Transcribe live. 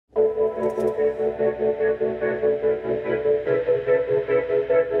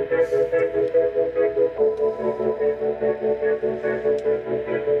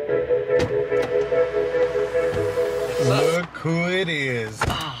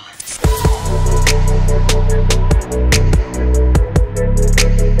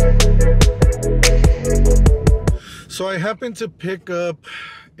So I happened to pick up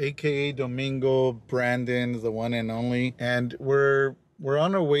aka Domingo, Brandon, the one and only, and we're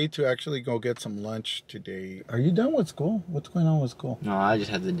on our way to actually go get some lunch today. Are you done with school? What's going on with school? No, I just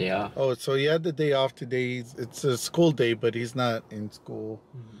had the day off. Oh, so he had the day off today. It's a school day, but he's not in school.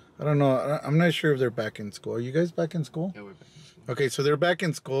 I don't know. I'm not sure if they're back in school. Are you guys back in school? Yeah, we're back in school. Okay, so they're back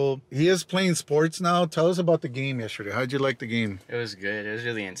in school. He is playing sports now. Tell us about the game yesterday. How'd you like the game? It was good. It was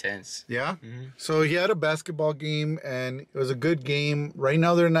really intense. Yeah? So he had a basketball game, and it was a good game. Right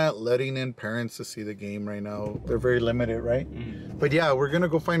now, they're not letting in parents to see the game right now. They're very limited, right? But yeah, we're going to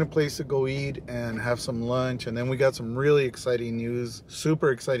go find a place to go eat and have some lunch. And then we got some really exciting news, super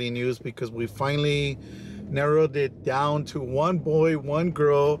exciting news, because we finally narrowed it down to one boy, one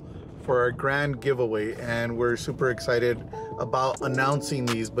girl for our grand giveaway, and we're super excited about announcing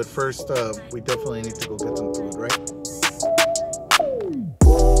these. But first, we definitely need to go get some food, right?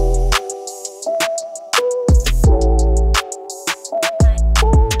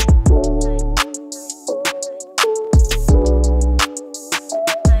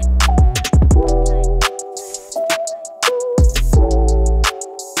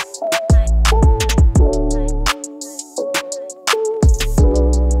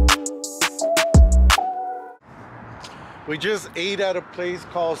 We just ate at a place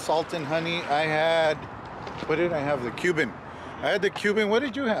called Salt and Honey. I had, what did I have? The Cuban. I had the Cuban. What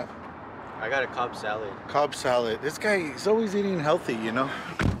did you have? I got a Cobb salad. Cobb salad. This guy is always eating healthy, you know?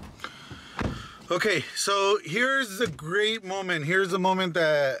 Okay, so here's the great moment. Here's the moment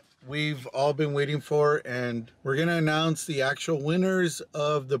that we've all been waiting for, and we're gonna announce the actual winners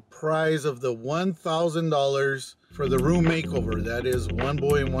of the prize of the $1,000 for the room makeover. That is one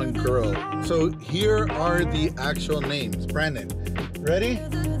boy and one girl. So here are the actual names. Brandon, ready?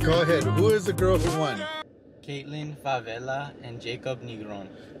 Go ahead. Who is the girl who won? Caitlin Favela and Jacob Negron.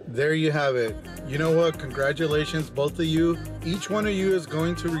 There you have it. You know what? Congratulations, both of you. Each one of you is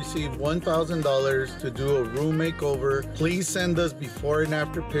going to receive $1,000 to do a room makeover. Please send us before and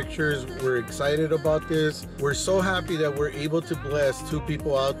after pictures. We're excited about this. We're so happy that we're able to bless two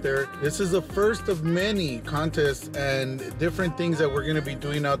people out there. This is the first of many contests and different things that we're going to be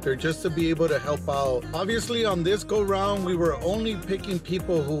doing out there just to be able to help out. Obviously, on this go round, we were only picking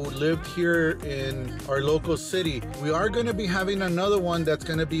people who lived here in our local city. We are going to be having another one that's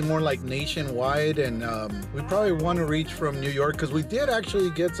going to be more like nationwide, and we probably want to reach from New York, because we did actually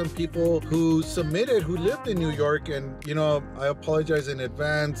get some people who submitted who lived in New York, and you know, I apologize in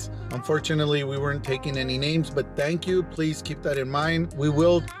advance. Unfortunately, we weren't taking any names, but thank you. Please keep that in mind. We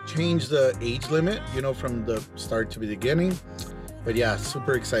will change the age limit, you know, from the start to the beginning. But yeah,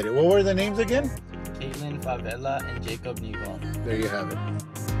 super excited. What were the names again? Caitlin Favela and Jacob Negron. There you have it.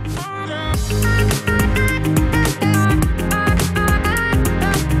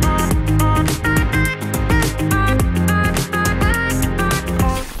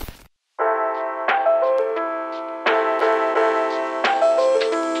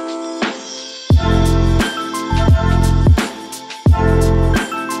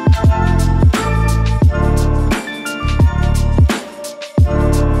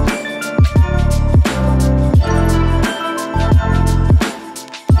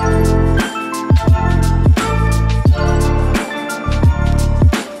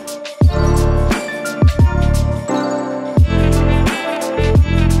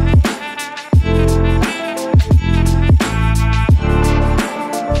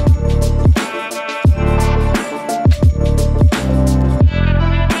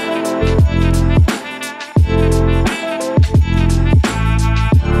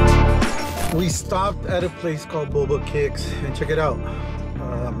 We stopped at a place called Boba Kicks, and check it out.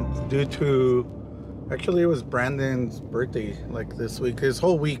 Due to, actually it was Brandon's birthday like this week. His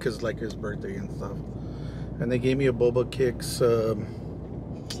whole week is like his birthday and stuff. And they gave me a Boba Kicks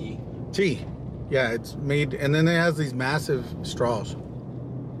tea. Yeah, it's made, and then it has these massive straws.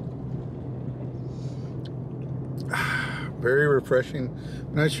 Very refreshing.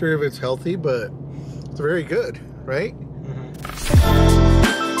 I'm not sure if it's healthy, but it's very good, right?